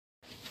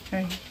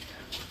Right.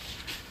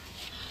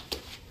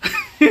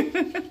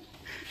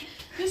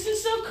 This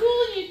is so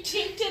cool. You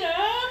tinked it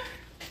up.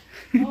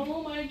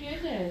 Oh my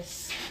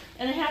goodness.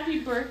 And a happy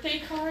birthday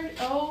card.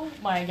 Oh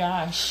my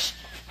gosh.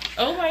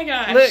 Oh my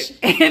gosh. Look,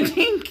 and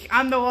tink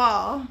on the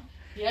wall.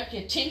 Yep,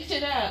 you tinked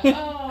it up.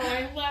 Oh,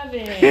 I love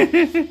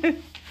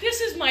it.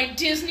 This is my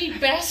Disney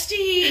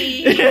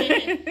bestie.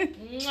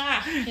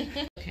 Mwah.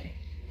 Okay.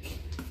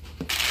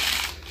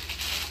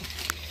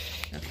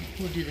 Okay,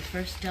 we'll do the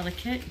first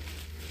delicate.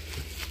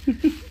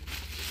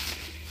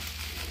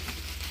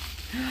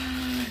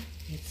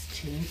 It's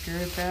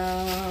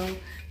Tinkerbell,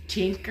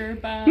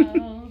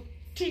 Tinkerbell,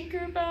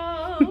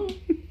 Tinkerbell.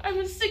 I'm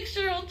a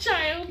 6-year-old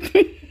child.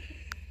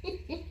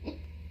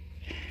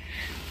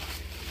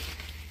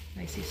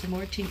 I see some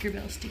more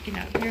Tinkerbell sticking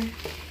out here.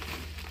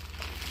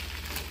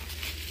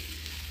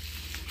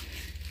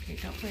 Okay,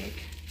 don't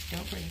break.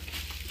 Don't break.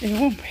 It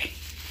won't break.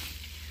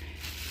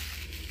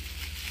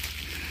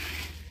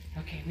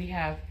 Okay, we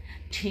have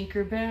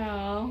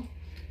Tinkerbell.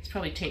 It's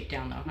probably taped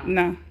down though, huh?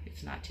 No.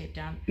 It's not taped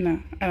down?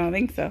 No, I don't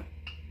think so.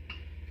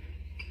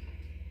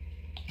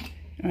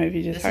 It might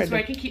be just This hard is where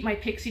I can keep my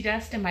pixie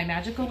dust and my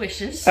magical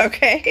wishes.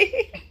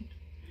 Okay.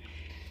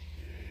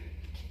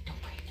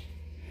 Don't break.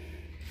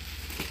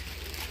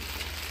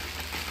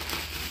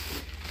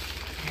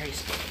 Very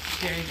spoiled.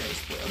 Very, very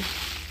spoiled.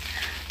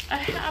 A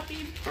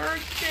happy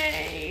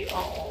birthday.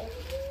 Oh,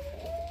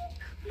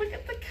 look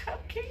at the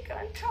cupcake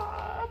on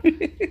top.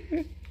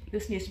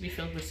 This needs to be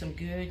filled with some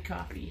good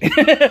coffee.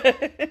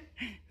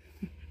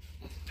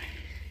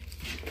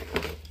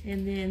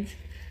 And then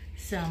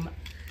some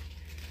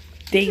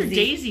Daisy.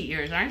 daisy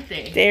ears, aren't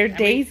they? They're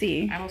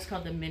daisy. I almost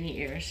called them mini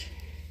ears.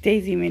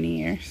 Daisy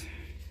mini ears.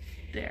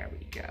 There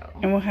we go.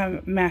 And we'll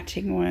have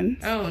matching ones.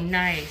 Oh,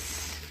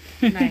 nice.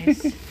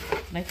 Nice. And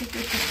I think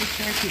they're just the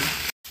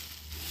Sharpie.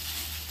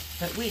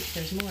 But wait,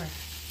 there's more.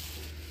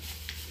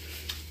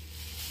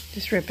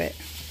 Just rip it.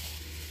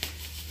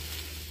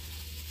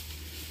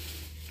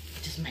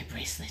 It is my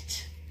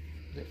bracelet.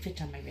 Will it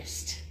fit on my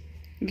wrist?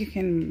 You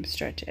can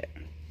stretch it.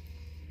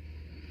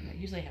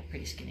 Usually I have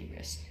pretty skinny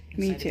wrists.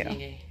 Me too.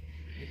 Being a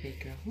big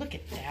girl. Look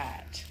at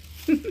that.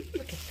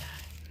 Look at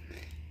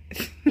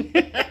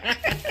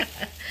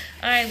that.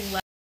 I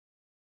love